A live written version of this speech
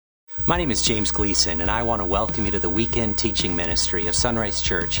My name is James Gleason, and I want to welcome you to the weekend teaching ministry of Sunrise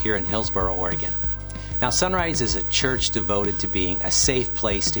Church here in Hillsboro, Oregon. Now, Sunrise is a church devoted to being a safe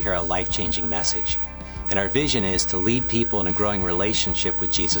place to hear a life-changing message. And our vision is to lead people in a growing relationship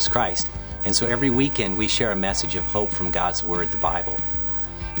with Jesus Christ. And so every weekend we share a message of hope from God's Word, the Bible.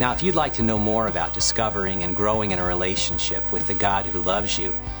 Now, if you'd like to know more about discovering and growing in a relationship with the God who loves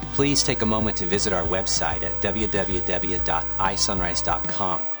you, please take a moment to visit our website at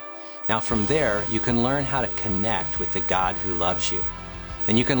www.isunrise.com. Now, from there, you can learn how to connect with the God who loves you.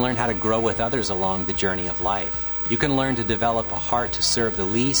 Then you can learn how to grow with others along the journey of life. You can learn to develop a heart to serve the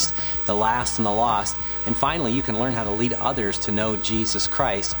least, the last, and the lost. And finally, you can learn how to lead others to know Jesus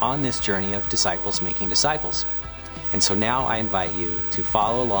Christ on this journey of disciples making disciples. And so now I invite you to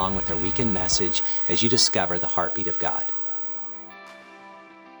follow along with our weekend message as you discover the heartbeat of God.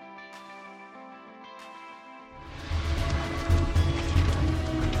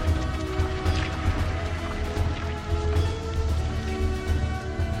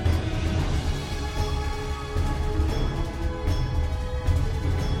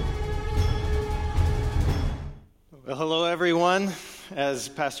 Well, hello, everyone. As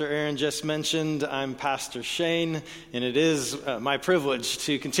Pastor Aaron just mentioned, I'm Pastor Shane, and it is my privilege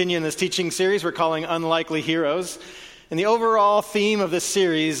to continue in this teaching series we're calling Unlikely Heroes. And the overall theme of this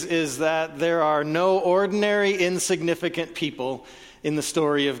series is that there are no ordinary, insignificant people in the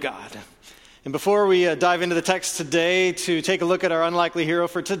story of God. And before we dive into the text today to take a look at our unlikely hero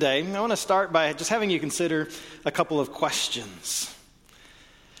for today, I want to start by just having you consider a couple of questions.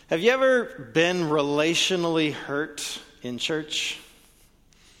 Have you ever been relationally hurt in church?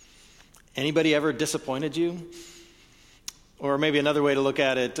 Anybody ever disappointed you? Or maybe another way to look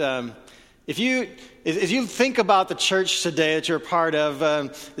at it, if you think about the church today that you're a part of,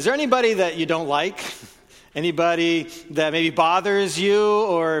 is there anybody that you don't like? Anybody that maybe bothers you?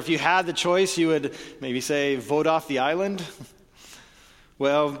 Or if you had the choice, you would maybe say, vote off the island?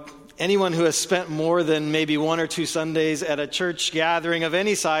 Well, anyone who has spent more than maybe 1 or 2 Sundays at a church gathering of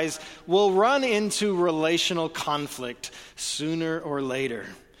any size will run into relational conflict sooner or later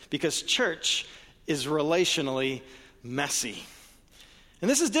because church is relationally messy. And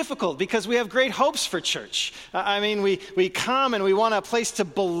this is difficult because we have great hopes for church. We come and we want a place to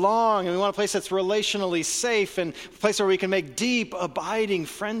belong, and we want a place that's relationally safe and a place where we can make deep, abiding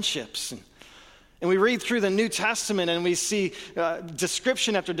friendships. And we read through the New Testament and we see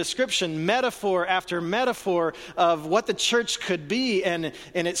description after description, metaphor after metaphor of what the church could be. And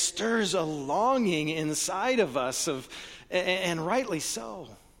it stirs a longing inside of us, and rightly so.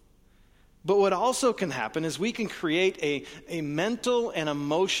 But what also can happen is we can create a mental and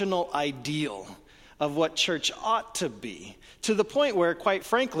emotional ideal of what church ought to be, to the point where, quite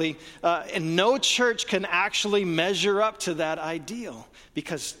frankly, no church can actually measure up to that ideal,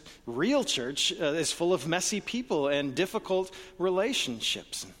 because real church is full of messy people and difficult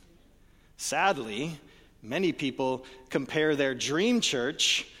relationships. Sadly, many people compare their dream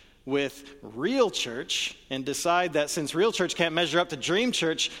church with real church and decide that since real church can't measure up to dream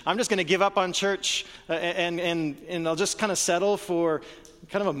church, I'm just going to give up on church and I'll just kind of settle for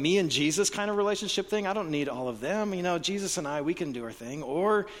kind of a me and Jesus kind of relationship thing. I don't need all of them. Jesus and I, we can do our thing.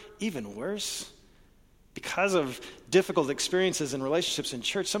 Or even worse, because of difficult experiences and relationships in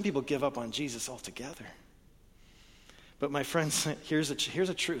church, some people give up on Jesus altogether. But my friends, here's a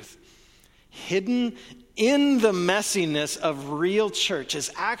truth. Hidden in the messiness of real church is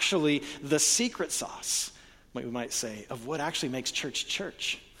actually the secret sauce, we might say, of what actually makes church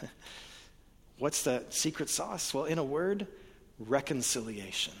church. What's the secret sauce? Well, in a word,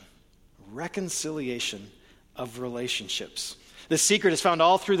 reconciliation. Reconciliation of relationships. The secret is found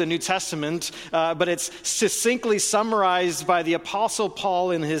all through the New Testament, but it's succinctly summarized by the Apostle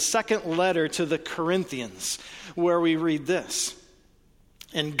Paul in his second letter to the Corinthians, where we read this.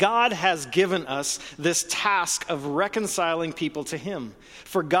 And God has given us this task of reconciling people to him.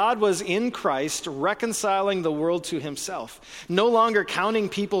 For God was in Christ reconciling the world to himself, no longer counting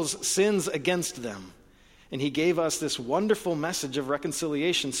people's sins against them. And he gave us this wonderful message of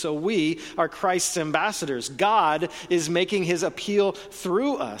reconciliation. So we are Christ's ambassadors. God is making his appeal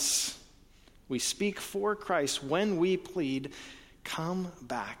through us. We speak for Christ when we plead, come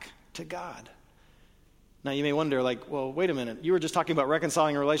back to God. Now you may wonder, well, wait a minute. You were just talking about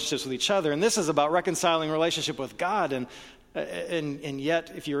reconciling relationships with each other, and this is about reconciling relationship with God. And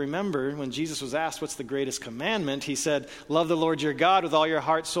yet, if you remember, when Jesus was asked what's the greatest commandment, he said, love the Lord your God with all your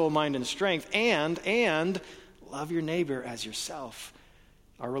heart, soul, mind, and strength, and love your neighbor as yourself.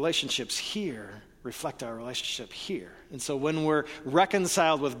 Our relationships here reflect our relationship here. And so when we're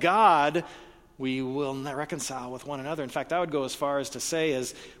reconciled with God, we will reconcile with one another. In fact, I would go as far as to say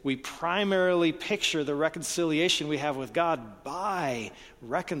as we primarily picture the reconciliation we have with God by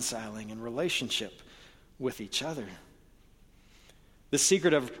reconciling in relationship with each other. The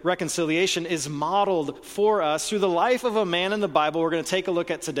secret of reconciliation is modeled for us through the life of a man in the Bible we're going to take a look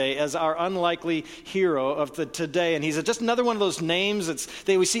at today as our unlikely hero of today. And he's just another one of those names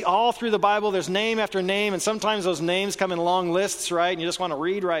that we see all through the Bible. There's name after name, and sometimes those names come in long lists, right? And you just want to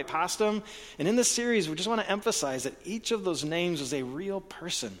read right past them. And in this series, we just want to emphasize that each of those names was a real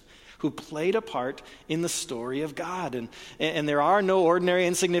person who played a part in the story of God. And there are no ordinary,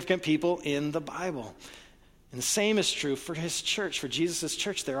 insignificant people in the Bible. And the same is true for his church, for Jesus'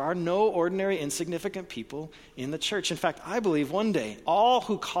 church. There are no ordinary, insignificant people in the church. In fact, I believe one day, all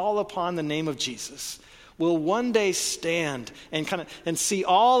who call upon the name of Jesus will one day stand and see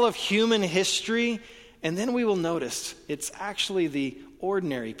all of human history, and then we will notice it's actually the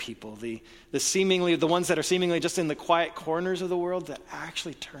ordinary people, the ones that are seemingly just in the quiet corners of the world that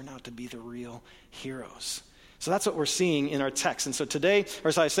actually turn out to be the real heroes. So that's what we're seeing in our text. And so today, or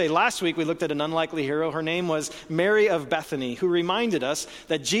as I say, last week we looked at an unlikely hero. Her name was Mary of Bethany, who reminded us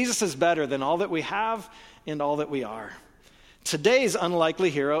that Jesus is better than all that we have and all that we are. Today's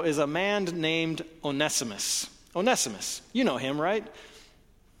unlikely hero is a man named Onesimus. Onesimus, you know him, right?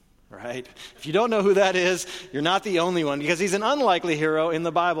 Right? If you don't know who that is, you're not the only one, because he's an unlikely hero in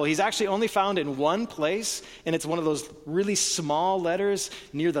the Bible. He's actually only found in one place, and it's one of those really small letters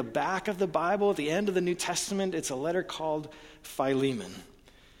near the back of the Bible at the end of the New Testament. It's a letter called Philemon.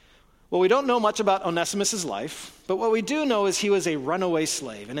 Well, we don't know much about Onesimus' life, but what we do know is he was a runaway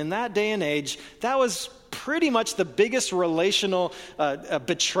slave. And in that day and age, that was pretty much the biggest relational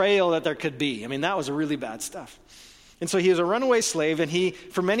betrayal that there could be. I mean, that was really bad stuff. And so he was a runaway slave, and he,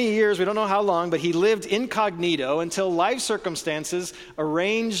 for many years, we don't know how long, but he lived incognito until life circumstances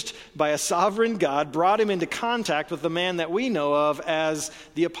arranged by a sovereign God brought him into contact with the man that we know of as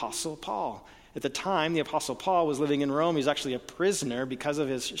the Apostle Paul. At the time, the Apostle Paul was living in Rome. He was actually a prisoner because of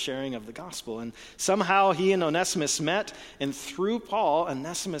his sharing of the gospel. And somehow he and Onesimus met, and through Paul,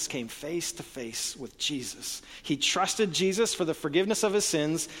 Onesimus came face to face with Jesus. He trusted Jesus for the forgiveness of his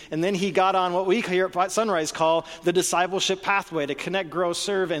sins, and then he got on what we here at Sunrise call the discipleship pathway, to connect, grow,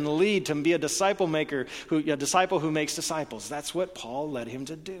 serve, and lead, to be a disciple maker, a disciple who makes disciples. That's what Paul led him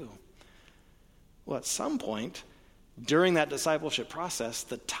to do. Well, at some point during that discipleship process,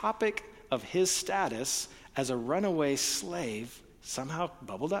 the topic of his status as a runaway slave somehow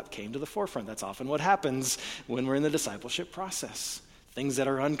bubbled up, came to the forefront. That's often what happens when we're in the discipleship process. Things that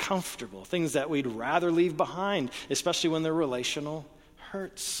are uncomfortable, things that we'd rather leave behind, especially when they're relational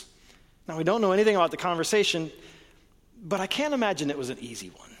hurts. Now, we don't know anything about the conversation, but I can't imagine it was an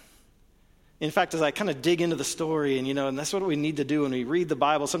easy one. In fact, as I kind of dig into the story, and that's what we need to do when we read the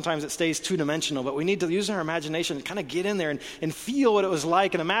Bible. Sometimes it stays two-dimensional, but we need to use our imagination and kind of get in there and feel what it was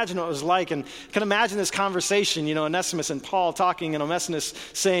like and imagine what it was like, and kind of imagine this conversation, Onesimus and Paul talking, and Onesimus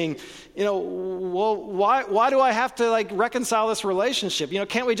saying, well, why do I have to reconcile this relationship?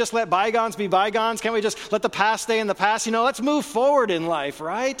 Can't we just let bygones be bygones? Can't we just let the past stay in the past? Let's move forward in life,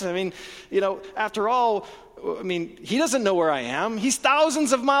 right? After all, he doesn't know where I am. He's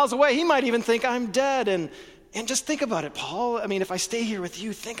thousands of miles away. He might even think I'm dead. And just think about it, Paul. If I stay here with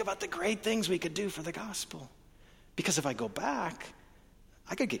you, think about the great things we could do for the gospel. Because if I go back,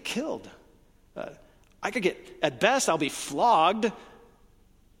 I could get killed. At best, I'll be flogged.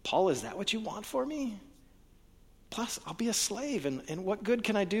 Paul, is that what you want for me? Plus, I'll be a slave. And what good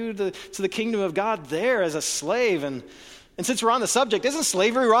can I do to the kingdom of God there as a slave? And since we're on the subject, isn't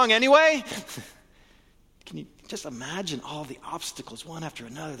slavery wrong anyway? Can you just imagine all the obstacles, one after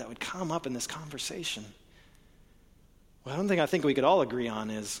another, that would come up in this conversation? Well, one thing I think we could all agree on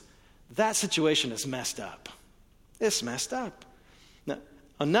is that situation is messed up. It's messed up. Now,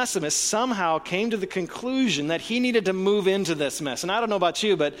 Onesimus somehow came to the conclusion that he needed to move into this mess. And I don't know about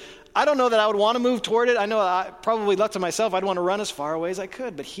you, but I don't know that I would want to move toward it. I know I probably left to myself, I'd want to run as far away as I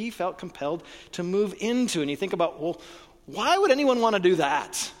could. But he felt compelled to move into it. And you think about, well, why would anyone want to do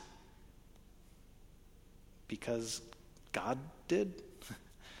that? Because God did.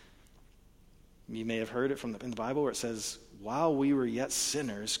 You may have heard it in the Bible where it says, while we were yet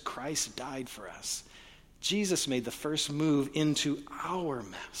sinners, Christ died for us. Jesus made the first move into our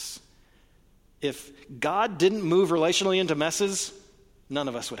mess. If God didn't move relationally into messes, none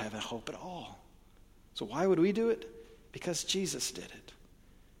of us would have a hope at all. So why would we do it? Because Jesus did it.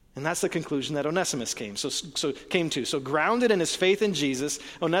 And that's the conclusion that Onesimus came to. So grounded in his faith in Jesus,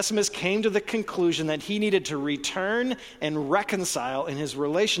 Onesimus came to the conclusion that he needed to return and reconcile in his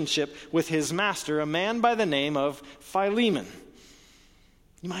relationship with his master, a man by the name of Philemon.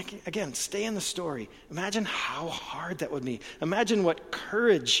 You might, again, stay in the story. Imagine how hard that would be. Imagine what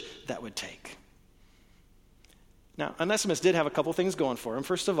courage that would take. Now, Onesimus did have a couple things going for him.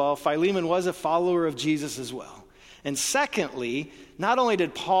 First of all, Philemon was a follower of Jesus as well. And secondly, not only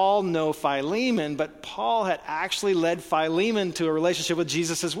did Paul know Philemon, but Paul had actually led Philemon to a relationship with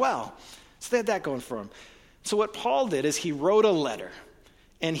Jesus as well. So they had that going for him. So what Paul did is he wrote a letter,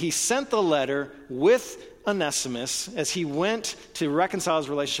 and he sent the letter with Onesimus as he went to reconcile his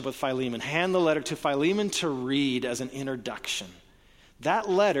relationship with Philemon, hand the letter to Philemon to read as an introduction. That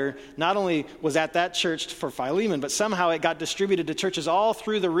letter not only was at that church for Philemon, but somehow it got distributed to churches all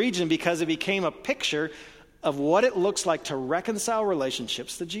through the region because it became a picture of what it looks like to reconcile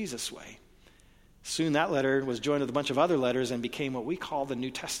relationships the Jesus way. Soon that letter was joined with a bunch of other letters and became what we call the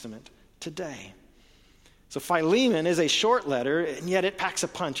New Testament today. So Philemon is a short letter, and yet it packs a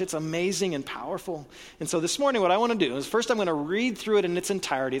punch. It's amazing and powerful. And so this morning what I want to do is first I'm going to read through it in its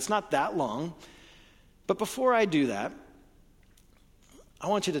entirety. It's not that long. But before I do that, I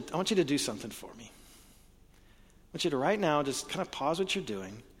want you to do something for me. I want you to right now just kind of pause what you're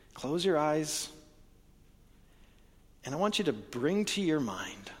doing, close your eyes, and I want you to bring to your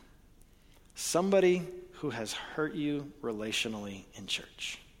mind somebody who has hurt you relationally in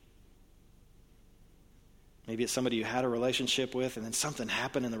church. Maybe it's somebody you had a relationship with, and then something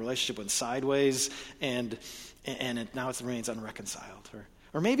happened and the relationship went sideways, and now it remains unreconciled.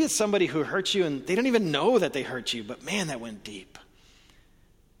 Or maybe it's somebody who hurt you and they don't even know that they hurt you, but man, that went deep.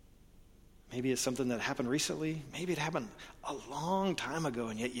 Maybe it's something that happened recently. Maybe it happened a long time ago,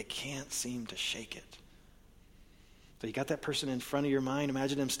 and yet you can't seem to shake it. So you got that person in front of your mind.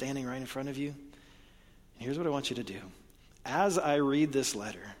 Imagine them standing right in front of you. And here's what I want you to do. As I read this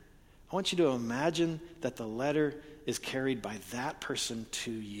letter, I want you to imagine that the letter is carried by that person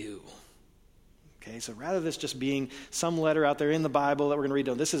to you. Okay, so rather than this just being some letter out there in the Bible that we're going to read,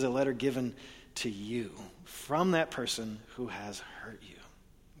 no, this is a letter given to you from that person who has hurt you.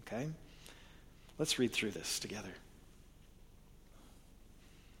 Okay? Let's read through this together.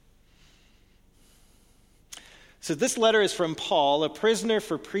 So this letter is from Paul, a prisoner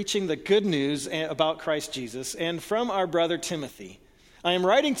for preaching the good news about Christ Jesus, and from our brother Timothy. I am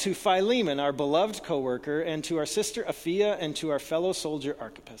writing to Philemon, our beloved co-worker, and to our sister Apphia, and to our fellow soldier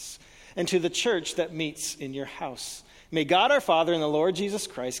Archippus, and to the church that meets in your house. May God our Father and the Lord Jesus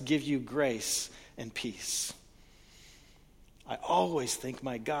Christ give you grace and peace. I always thank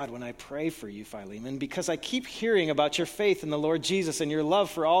my God when I pray for you, Philemon, because I keep hearing about your faith in the Lord Jesus and your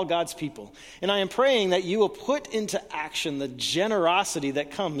love for all God's people. And I am praying that you will put into action the generosity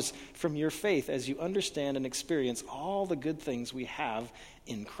that comes from your faith as you understand and experience all the good things we have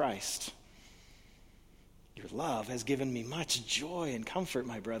in Christ. Your love has given me much joy and comfort,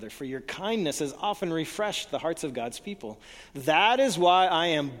 my brother, for your kindness has often refreshed the hearts of God's people. That is why I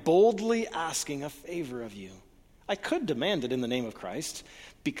am boldly asking a favor of you. I could demand it in the name of Christ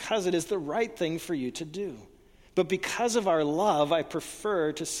because it is the right thing for you to do. But because of our love, I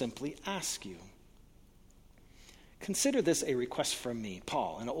prefer to simply ask you. Consider this a request from me,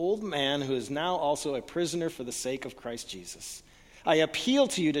 Paul, an old man who is now also a prisoner for the sake of Christ Jesus. I appeal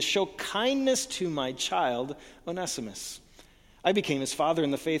to you to show kindness to my child, Onesimus. I became his father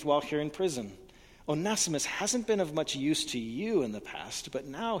in the faith while here in prison. Onesimus hasn't been of much use to you in the past, but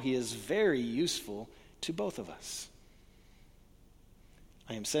now he is very useful to both of us.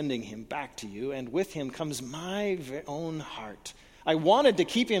 I am sending him back to you, and with him comes my own heart. I wanted to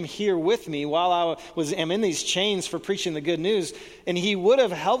keep him here with me while I am in these chains for preaching the good news, and he would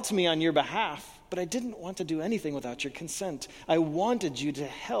have helped me on your behalf, but I didn't want to do anything without your consent. I wanted you to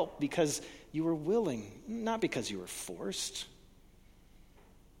help because you were willing, not because you were forced.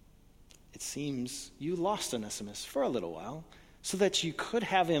 It seems you lost Onesimus for a little while so that you could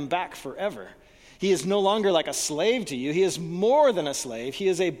have him back forever. He is no longer like a slave to you. He is more than a slave. He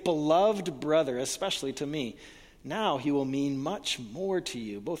is a beloved brother, especially to me. Now he will mean much more to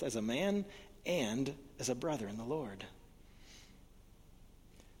you, both as a man and as a brother in the Lord.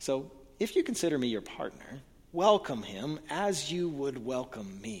 So, if you consider me your partner, welcome him as you would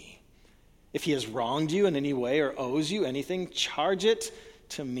welcome me. If he has wronged you in any way or owes you anything, charge it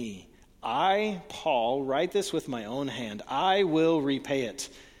to me. I, Paul, write this with my own hand. I will repay it.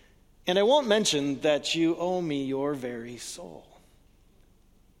 And I won't mention that you owe me your very soul.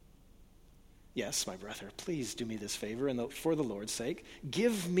 Yes, my brother, please do me this favor, and for the Lord's sake,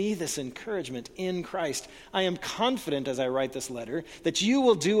 give me this encouragement in Christ. I am confident as I write this letter that you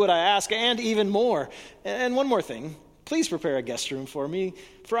will do what I ask and even more. And one more thing, please prepare a guest room for me,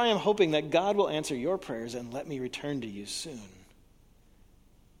 for I am hoping that God will answer your prayers and let me return to you soon.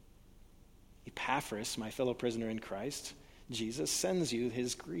 Epaphras, my fellow prisoner in Christ, Jesus, sends you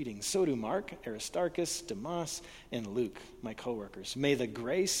his greetings. So do Mark, Aristarchus, Demas, and Luke, my co-workers. May the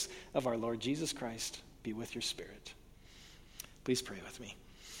grace of our Lord Jesus Christ be with your spirit. Please pray with me.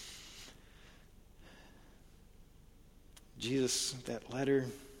 Jesus, that letter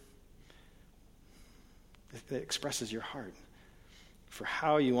that expresses your heart for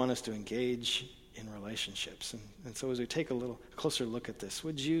how you want us to engage in relationships. And so as we take a little closer look at this,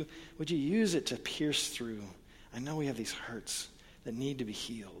 would you use it to pierce through? I know we have these hurts that need to be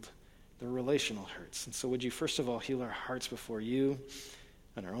healed. They're relational hurts. And so would you first of all heal our hearts before you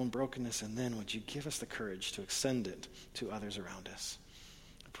and our own brokenness, and then would you give us the courage to extend it to others around us?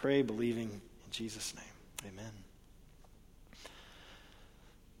 I pray, believing in Jesus' name. Amen.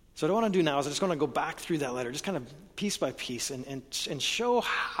 So what I want to do now is I just want to go back through that letter, just kind of piece by piece, and show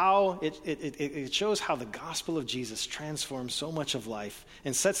how it shows how the gospel of Jesus transforms so much of life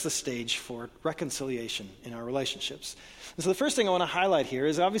and sets the stage for reconciliation in our relationships. And so the first thing I want to highlight here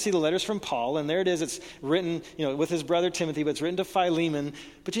is obviously the letters from Paul, and there it is. It's written, with his brother Timothy, but it's written to Philemon.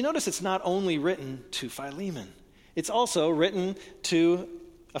 But you notice it's not only written to Philemon; it's also written to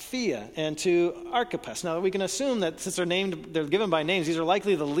Apphia and to Archippus. Now, we can assume that since they're given by names, these are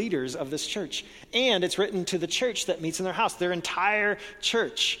likely the leaders of this church. And it's written to the church that meets in their house, their entire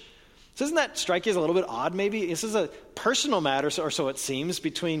church. So doesn't that strike you as a little bit odd, maybe? This is a personal matter, or so it seems,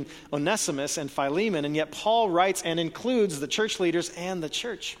 between Onesimus and Philemon, and yet Paul writes and includes the church leaders and the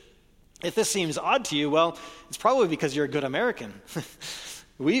church. If this seems odd to you, well, it's probably because you're a good American.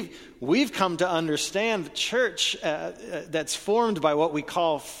 We've come to understand the church that's formed by what we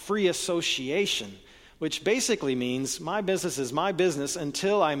call free association, which basically means my business is my business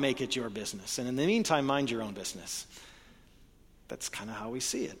until I make it your business. And in the meantime, mind your own business. That's kind of how we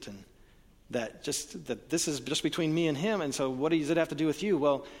see it. And that this is just between me and him. And so what does it have to do with you?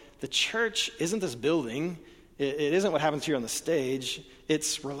 Well, the church isn't this building. It isn't what happens here on the stage.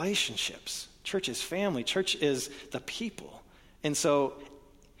 It's relationships. Church is family. Church is the people. And so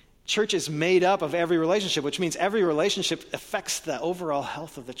church is made up of every relationship, which means every relationship affects the overall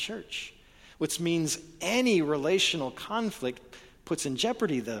health of the church, which means any relational conflict puts in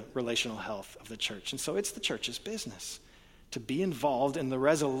jeopardy the relational health of the church. And so it's the church's business to be involved in the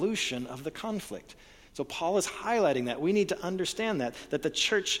resolution of the conflict. So Paul is highlighting that. We need to understand that the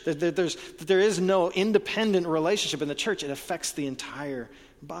church, that there is no independent relationship in the church. It affects the entire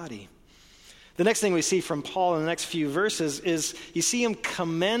body. The next thing we see from Paul in the next few verses is you see him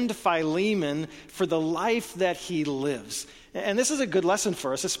commend Philemon for the life that he lives. And this is a good lesson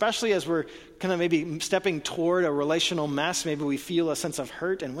for us, especially as we're kind of maybe stepping toward a relational mess. Maybe we feel a sense of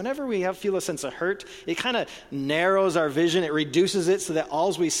hurt. And whenever we feel a sense of hurt, it kind of narrows our vision. It reduces it so that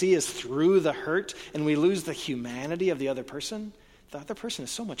all we see is through the hurt, and we lose the humanity of the other person. The other person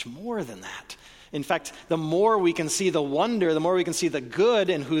is so much more than that. In fact, the more we can see the wonder, the more we can see the good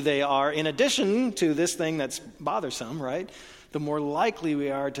in who they are, in addition to this thing that's bothersome, right? The more likely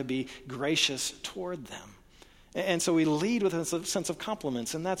we are to be gracious toward them. And so we lead with a sense of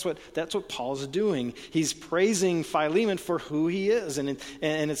compliments, and that's what Paul's doing. He's praising Philemon for who he is, and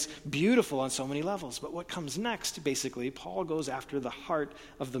it's beautiful on so many levels. But what comes next, basically, Paul goes after the heart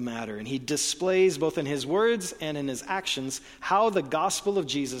of the matter, and he displays both in his words and in his actions how the gospel of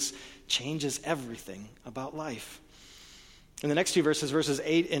Jesus changes everything about life. In the next few verses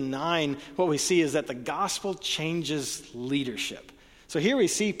 8 and 9, what we see is that the gospel changes leadership. So here we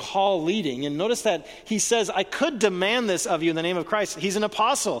see Paul leading, and notice that he says, I could demand this of you in the name of Christ. He's an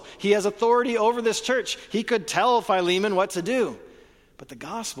apostle. He has authority over this church. He could tell Philemon what to do. But the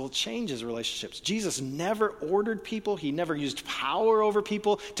gospel changes relationships. Jesus never ordered people. He never used power over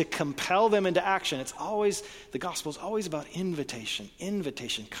people to compel them into action. The gospel is always about invitation.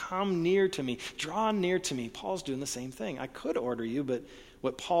 Invitation. Come near to me. Draw near to me. Paul's doing the same thing. I could order you, but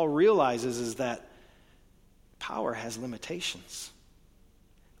what Paul realizes is that power has limitations.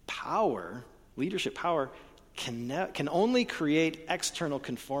 Leadership power, can only create external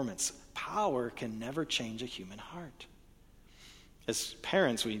conformance. Power can never change a human heart. As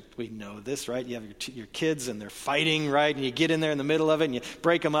parents, we know this, right? You have your kids and they're fighting, right? And you get in there in the middle of it and you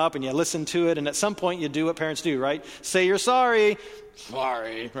break them up and you listen to it. And at some point you do what parents do, right? Say you're sorry.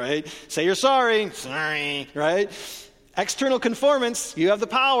 Sorry, right? Say you're sorry. Sorry, right? External conformance, you have the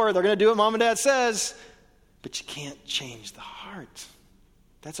power. They're going to do what mom and dad says. But you can't change the heart.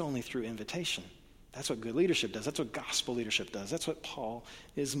 That's only through invitation. That's what good leadership does. That's what gospel leadership does. That's what Paul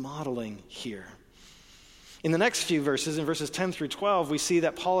is modeling here. In the next few verses, in verses 10 through 12, we see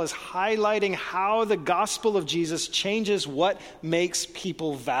that Paul is highlighting how the gospel of Jesus changes what makes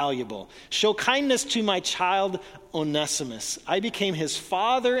people valuable. Show kindness to my child Onesimus. I became his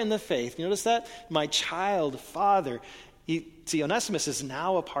father in the faith. You notice that? My child, father. See, Onesimus is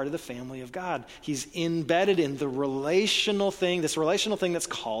now a part of the family of God. He's embedded in the relational thing, this relational thing that's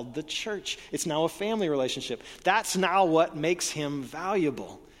called the church. It's now a family relationship. That's now what makes him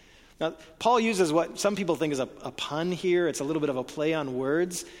valuable. Now, Paul uses what some people think is a pun here. It's a little bit of a play on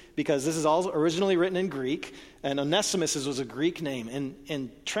words because this is all originally written in Greek, and Onesimus was a Greek name, and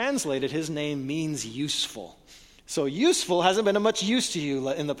translated, his name means useful. So useful hasn't been of much use to you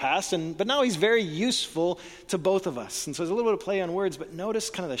in the past, but now he's very useful to both of us. And so there's a little bit of play on words, but notice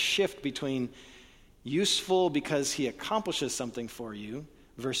kind of the shift between useful because he accomplishes something for you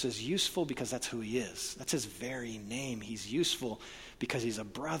versus useful because that's who he is. That's his very name. He's useful because he's a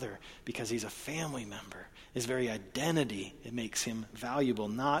brother, because he's a family member. His very identity, it makes him valuable,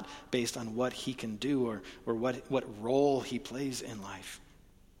 not based on what he can do or what role he plays in life.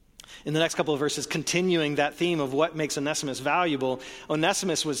 In the next couple of verses, continuing that theme of what makes Onesimus valuable,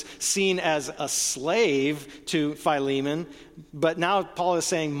 Onesimus was seen as a slave to Philemon, but now Paul is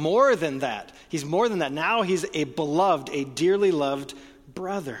saying more than that. He's more than that. Now he's a beloved, a dearly loved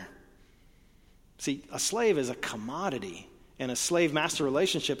brother. See, a slave is a commodity, and a slave-master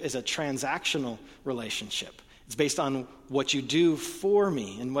relationship is a transactional relationship. It's based on what you do for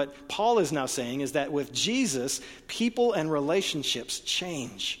me. And what Paul is now saying is that with Jesus, people and relationships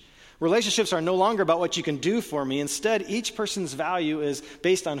change. Relationships are no longer about what you can do for me. Instead, each person's value is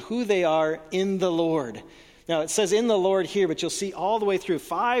based on who they are in the Lord. Now, it says in the Lord here, but you'll see all the way through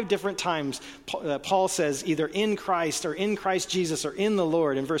 5 different times Paul says either in Christ or in Christ Jesus or in the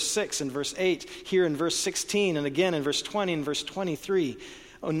Lord. In verse 6 and verse 8, here in verse 16, and again in verse 20 and verse 23.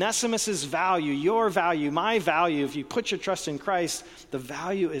 Onesimus's value, your value, my value, if you put your trust in Christ, the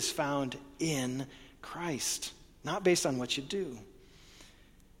value is found in Christ, not based on what you do.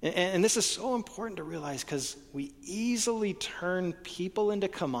 And this is so important to realize because we easily turn people into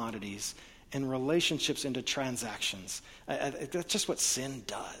commodities and relationships into transactions. That's just what sin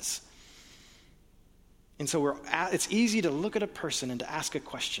does. And so it's easy to look at a person and to ask a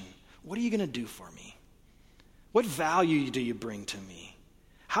question. What are you going to do for me? What value do you bring to me?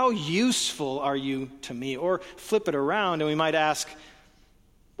 How useful are you to me? Or flip it around and we might ask,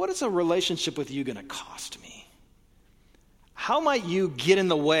 what is a relationship with you going to cost me? How might you get in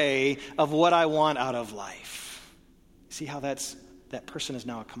the way of what I want out of life? See how that person is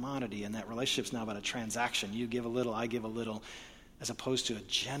now a commodity and that relationship is now about a transaction. You give a little, I give a little, as opposed to a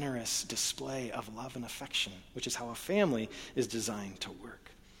generous display of love and affection, which is how a family is designed to work.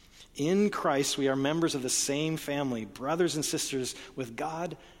 In Christ, we are members of the same family, brothers and sisters with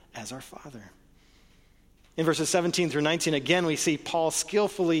God as our Father. In verses 17 through 19, again, we see Paul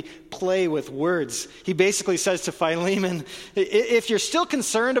skillfully play with words. He basically says to Philemon, if you're still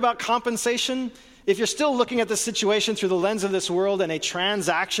concerned about compensation, if you're still looking at the situation through the lens of this world and a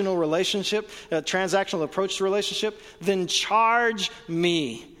transactional relationship, a transactional approach to relationship, then charge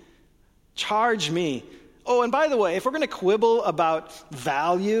me. Charge me. Oh, and by the way, if we're going to quibble about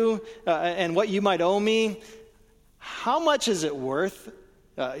value and what you might owe me, how much is it worth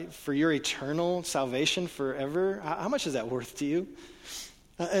for your eternal salvation forever? How much is that worth to you?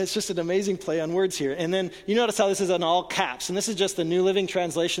 It's just an amazing play on words here. And then you notice how this is in all caps. And this is just the New Living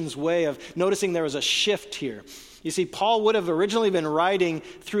Translation's way of noticing there was a shift here. You see, Paul would have originally been writing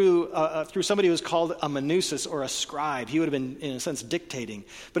through somebody who was called a manusis or a scribe. He would have been, in a sense, dictating.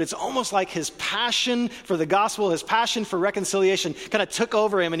 But it's almost like his passion for the gospel, his passion for reconciliation kind of took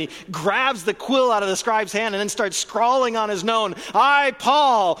over him, and he grabs the quill out of the scribe's hand and then starts scrawling on his note, I,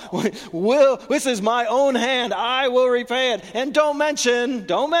 Paul, this is my own hand, I will repay it. And don't mention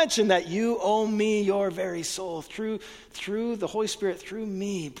that you owe me your very soul. Through the Holy Spirit, through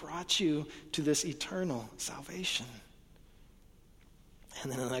me, brought you to this eternal salvation. And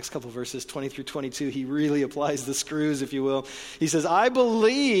then in the next couple of verses, 20 through 22, he really applies the screws, if you will. He says, I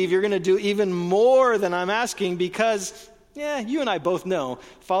believe you're going to do even more than I'm asking because, you and I both know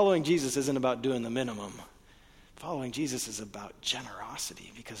following Jesus isn't about doing the minimum. Following Jesus is about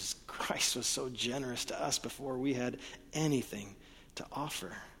generosity because Christ was so generous to us before we had anything to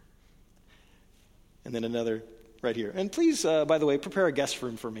offer. And then another right here. And please, by the way, prepare a guest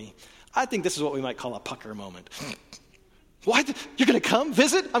room for me. I think this is what we might call a pucker moment. What? You're going to come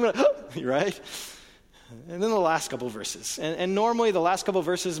visit? I'm going to, right? And then the last couple of verses. And normally the last couple of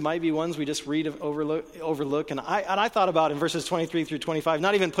verses might be ones we just read, overlook. And I thought about in verses 23 through 25,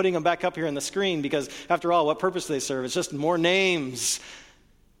 not even putting them back up here on the screen because after all, what purpose do they serve? It's just more names,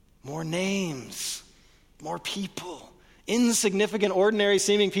 more people. Insignificant, ordinary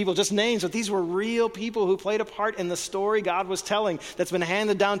seeming people, just names, but these were real people who played a part in the story God was telling that's been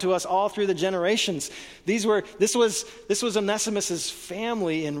handed down to us all through the generations. This was Onesimus's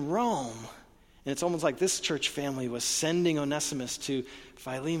family in Rome, And it's almost like this church family was sending Onesimus to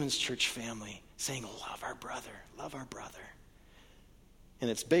Philemon's church family, saying, love our brother, love our brother.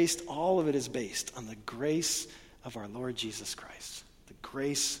 And all of it is based on the grace of our Lord Jesus Christ. The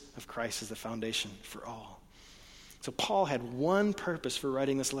grace of Christ is the foundation for all. So Paul had one purpose for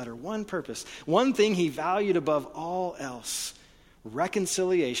writing this letter, one purpose, one thing he valued above all else,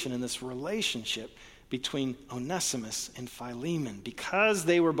 reconciliation in this relationship between Onesimus and Philemon. Because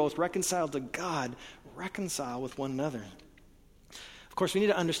they were both reconciled to God, reconcile with one another. Of course, we need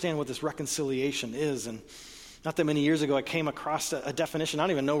to understand what this reconciliation is. And not that many years ago, I came across a definition. I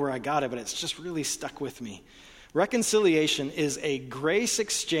don't even know where I got it, but it's just really stuck with me. Reconciliation is a grace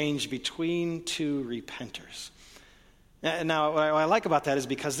exchange between two repenters. Now, what I like about that is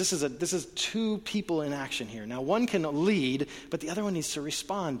because this is two people in action here. Now, one can lead, but the other one needs to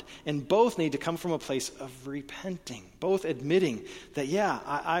respond. And both need to come from a place of repenting, both admitting that,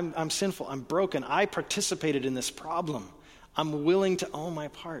 I'm sinful, I'm broken, I participated in this problem. I'm willing to own my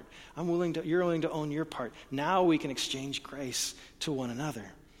part. You're willing to own your part. Now we can exchange grace to one another.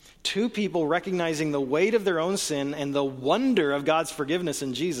 Two people recognizing the weight of their own sin and the wonder of God's forgiveness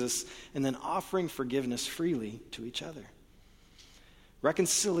in Jesus, and then offering forgiveness freely to each other.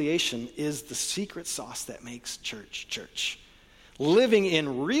 Reconciliation is the secret sauce that makes church church. Living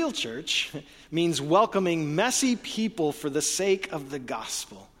in real church means welcoming messy people for the sake of the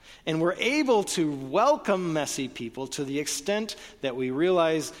gospel. And we're able to welcome messy people to the extent that we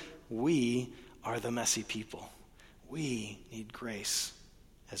realize we are the messy people. We need grace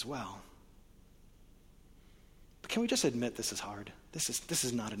as well. But can we just admit this is hard? This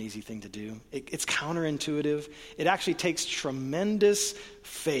is not an easy thing to do. It's counterintuitive. It actually takes tremendous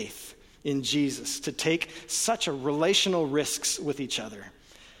faith in Jesus to take such a relational risks with each other.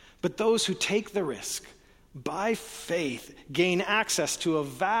 But those who take the risk by faith gain access to a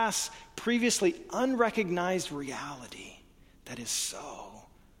vast, previously unrecognized reality that is so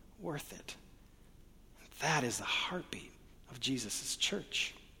worth it. That is the heartbeat of Jesus'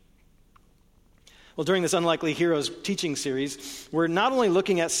 church. Well, during this Unlikely Heroes teaching series, we're not only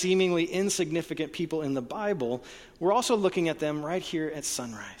looking at seemingly insignificant people in the Bible, we're also looking at them right here at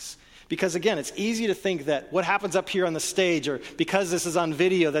Sunrise. Because again, it's easy to think that what happens up here on the stage, or because this is on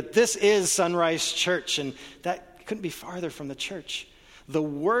video, that this is Sunrise Church, and that couldn't be farther from the church. The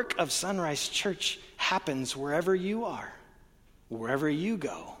work of Sunrise Church happens wherever you are, wherever you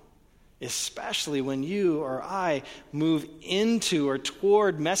go. Especially when you or I move into or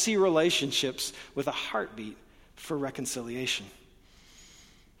toward messy relationships with a heartbeat for reconciliation.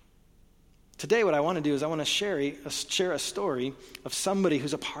 Today, what I want to do is I want to share a story of somebody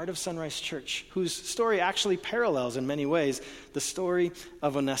who's a part of Sunrise Church, whose story actually parallels in many ways the story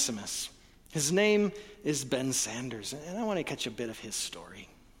of Onesimus. His name is Ben Sanders, and I want to catch a bit of his story.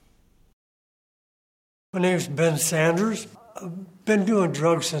 My name is Ben Sanders. I've been doing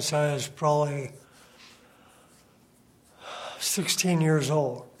drugs since I was probably 16 years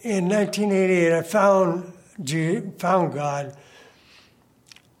old. In 1988, I found God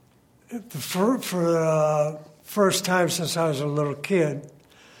for the first time since I was a little kid.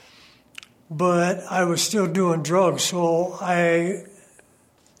 But I was still doing drugs, so I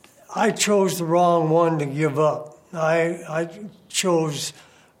chose the wrong one to give up. I chose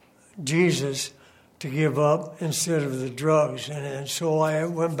Jesus to give up instead of the drugs. And so I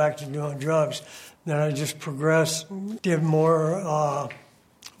went back to doing drugs. Then I just progressed, did more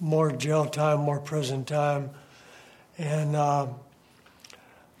jail time, more prison time. And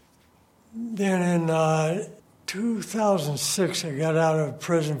then in 2006, I got out of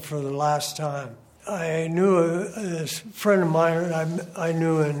prison for the last time. I knew a friend of mine I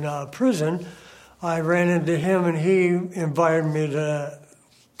knew in prison. I ran into him, and he invited me to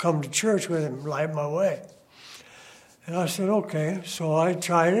come to church with him, light my way. And I said, okay. So I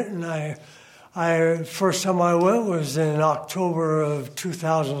tried it, and I first time I went was in October of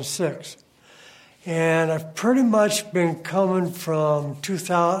 2006. And I've pretty much been coming from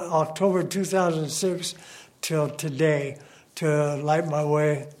October 2006 till today to light my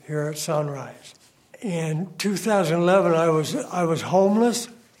way here at Sunrise. In 2011, I was homeless,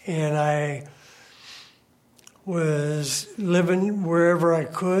 and I was living wherever I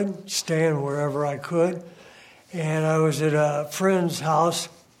could, staying wherever I could. And I was at a friend's house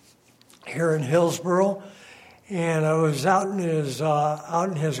here in Hillsboro, and I was out in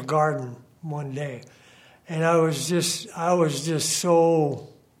his garden one day. And I was at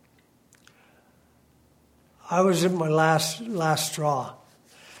my last straw.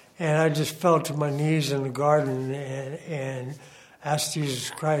 And I just fell to my knees in the garden and asked Jesus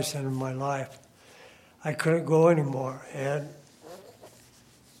Christ into my life. I couldn't go anymore. And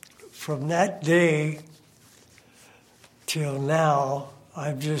from that day till now,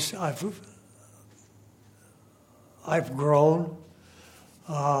 I've grown.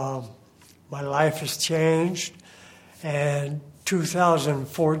 My life has changed. And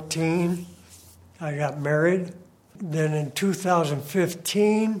 2014, I got married. Then in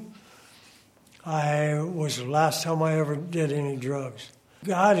 2015, was the last time I ever did any drugs.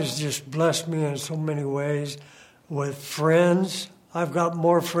 God has just blessed me in so many ways with friends. I've got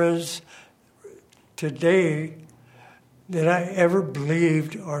more friends today than I ever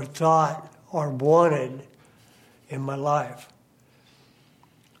believed or thought or wanted in my life.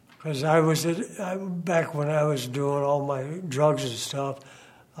 Because back when I was doing all my drugs and stuff,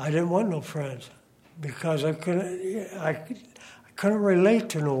 I didn't want no friends because I couldn't relate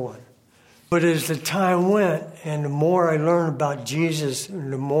to no one. But as the time went, and the more I learned about Jesus,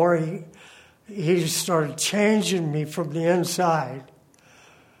 and the more he started changing me from the inside,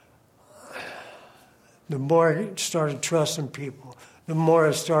 the more I started trusting people, the more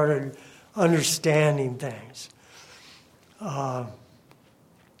I started understanding things. The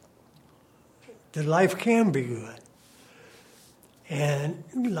life can be good, and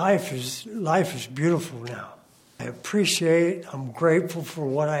life is beautiful now. I appreciate. I'm grateful for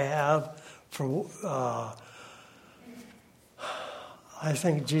what I have. I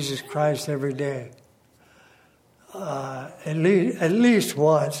thank Jesus Christ every day, at least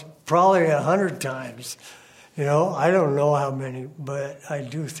once, probably 100 times. I don't know how many, but I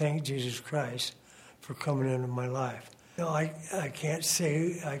do thank Jesus Christ for coming into my life. I can't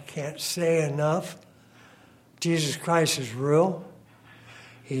say enough. Jesus Christ is real.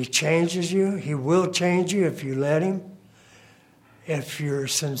 He changes you. He will change you if you let him. If you're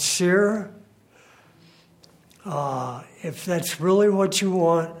sincere, if that's really what you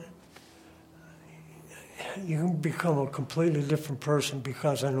want, you can become a completely different person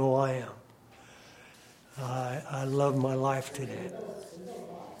because I know I am. I love my life today.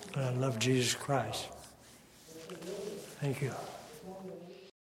 And I love Jesus Christ. Thank you.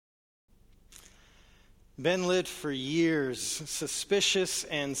 Ben lived for years suspicious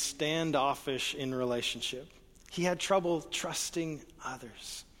and standoffish in relationship. He had trouble trusting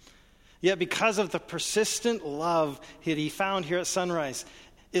others. Yet because of the persistent love that he found here at Sunrise,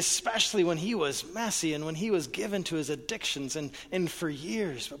 especially when he was messy and when he was given to his addictions and for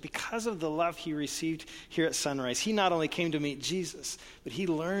years. But because of the love he received here at Sunrise, he not only came to meet Jesus, but he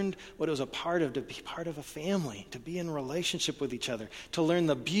learned what it was a part of to be part of a family, to be in relationship with each other, to learn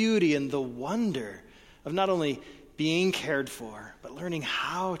the beauty and the wonder of not only being cared for, but learning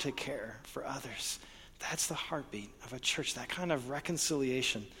how to care for others. That's the heartbeat of a church, that kind of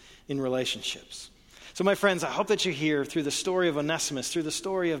reconciliation in relationships. So my friends, I hope that you hear through the story of Onesimus, through the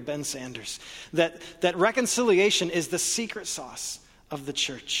story of Ben Sanders, that reconciliation is the secret sauce of the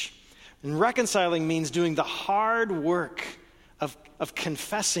church. And reconciling means doing the hard work of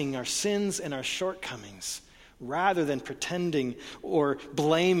confessing our sins and our shortcomings rather than pretending or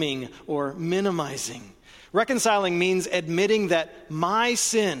blaming or minimizing. Reconciling means admitting that my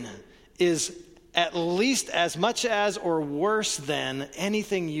sin is at least as much as or worse than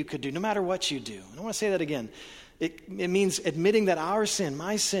anything you could do, no matter what you do. And I want to say that again. It means admitting that our sin,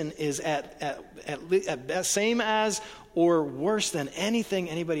 my sin, is at same as or worse than anything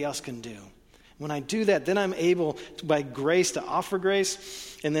anybody else can do. When I do that, then I'm able, by grace, to offer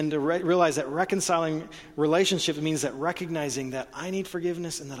grace, and then to realize that reconciling relationship means that recognizing that I need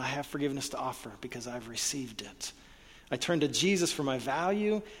forgiveness and that I have forgiveness to offer because I've received it. I turn to Jesus for my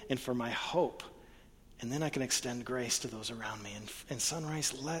value and for my hope. And then I can extend grace to those around me. And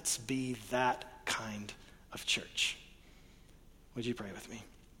Sunrise, let's be that kind of church. Would you pray with me?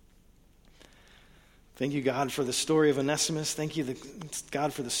 Thank you, God, for the story of Onesimus. Thank you,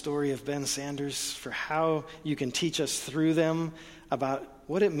 God, for the story of Ben Sanders, for how you can teach us through them about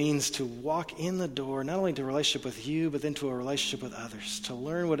what it means to walk in the door, not only to a relationship with you, but then to a relationship with others, to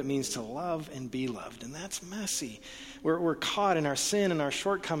learn what it means to love and be loved. And that's messy. We're caught in our sin and our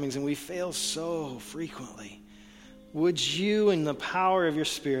shortcomings, and we fail so frequently. Would you, in the power of your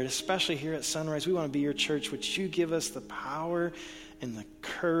Spirit, especially here at Sunrise, we want to be your church, would you give us the power and the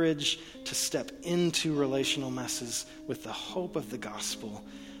courage to step into relational messes with the hope of the gospel,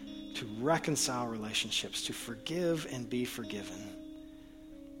 to reconcile relationships, to forgive and be forgiven.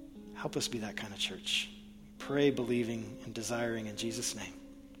 Help us be that kind of church. Pray, believing, and desiring in Jesus' name.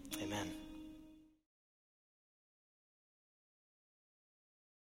 Amen.